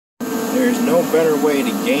There's no better way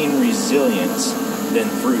to gain resilience than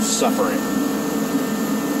through suffering.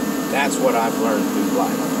 That's what I've learned through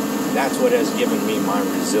life. That's what has given me my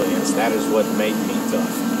resilience. That is what made me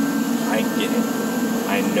tough. I get it.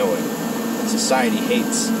 I know it. And society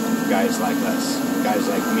hates guys like us. Guys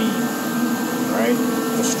like me. Right?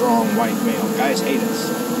 The strong white male. Guys hate us.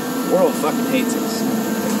 The world fucking hates us.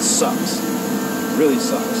 And it sucks. It really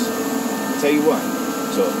sucks. I'll tell you what.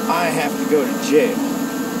 So if I have to go to jail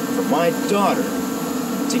for my daughter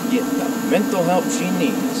to get the mental help she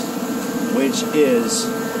needs, which is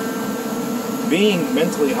being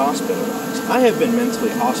mentally hospitalized. I have been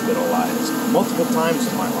mentally hospitalized multiple times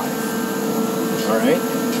in my life. Alright?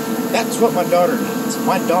 That's what my daughter needs.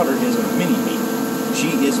 My daughter is a mini-me.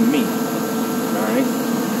 She is me. Alright?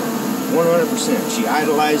 100%. She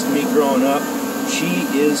idolized me growing up. She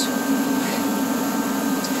is...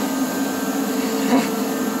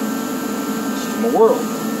 she's my world.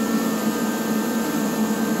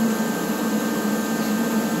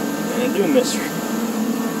 And I do miss her.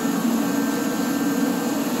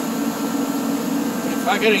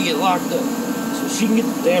 I gotta get locked up so she can get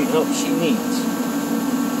the damn help she needs,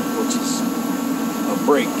 which is a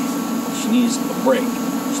break. She needs a break.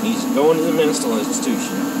 She needs to go into the mental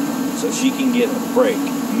institution so she can get a break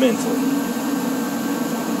mentally.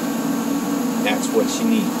 That's what she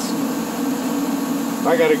needs. If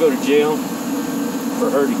I gotta go to jail for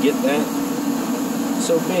her to get that,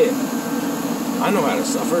 so be it. I know how to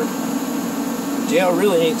suffer. Jail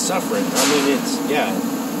really ain't suffering. I mean, it's, yeah,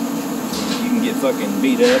 get fucking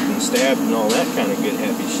beat up and stabbed and all that kind of good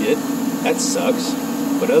happy shit. That sucks.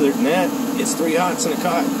 But other than that, it's 3 hots and a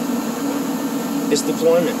cot. It's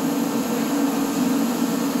deployment.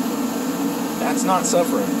 That's not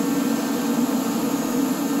suffering.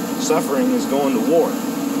 Suffering is going to war.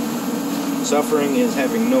 Suffering is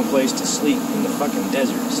having no place to sleep in the fucking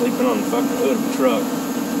desert, sleeping on the fucking hood of a truck.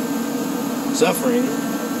 Suffering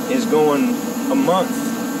is going a month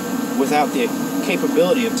without the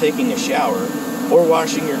capability of taking a shower or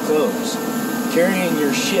washing your clothes, carrying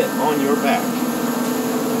your shit on your back.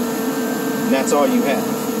 And that's all you have.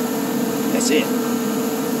 That's it.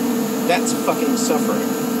 That's fucking suffering.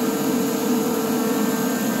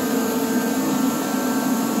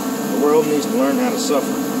 The world needs to learn how to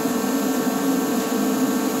suffer.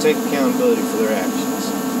 Take accountability for their actions.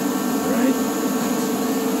 Right?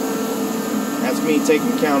 That's me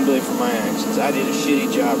taking accountability for my actions. I did a shitty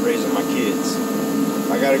job raising my kids.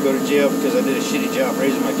 I gotta go to jail because I did a shitty job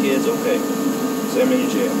raising my kids. Okay, send me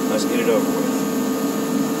to jail. Let's get it over with.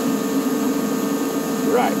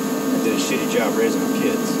 You're right. I did a shitty job raising my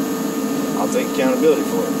kids. I'll take accountability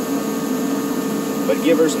for it. But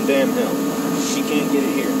give her some damn help. She can't get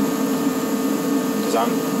it here. Because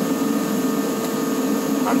I'm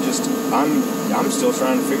still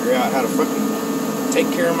trying to figure out how to fucking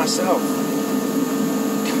take care of myself.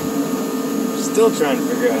 Still trying to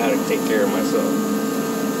figure out how to take care of myself.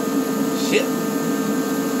 Shit.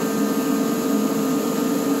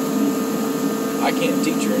 I can't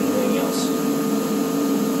teach her anything else.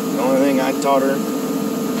 The only thing I taught her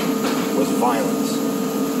was violence.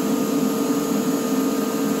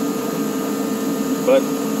 But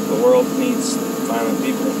the world needs violent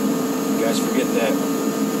people. You guys forget that.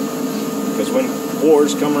 Because when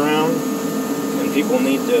wars come around and people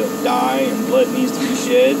need to die and blood needs to be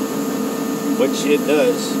shed, which it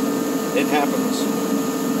does, it happens.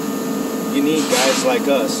 You need guys like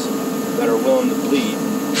us that are willing to bleed,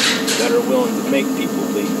 that are willing to make people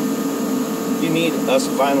bleed. You need us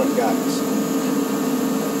violent guys.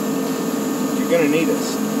 You're gonna need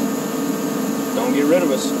us. Don't get rid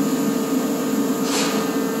of us.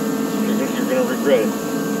 You're gonna regret it.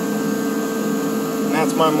 And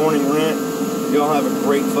that's my morning rant. Y'all have a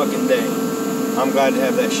great fucking day. I'm glad to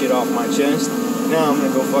have that shit off my chest. Now I'm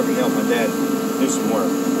gonna go fucking help my dad do some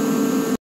work.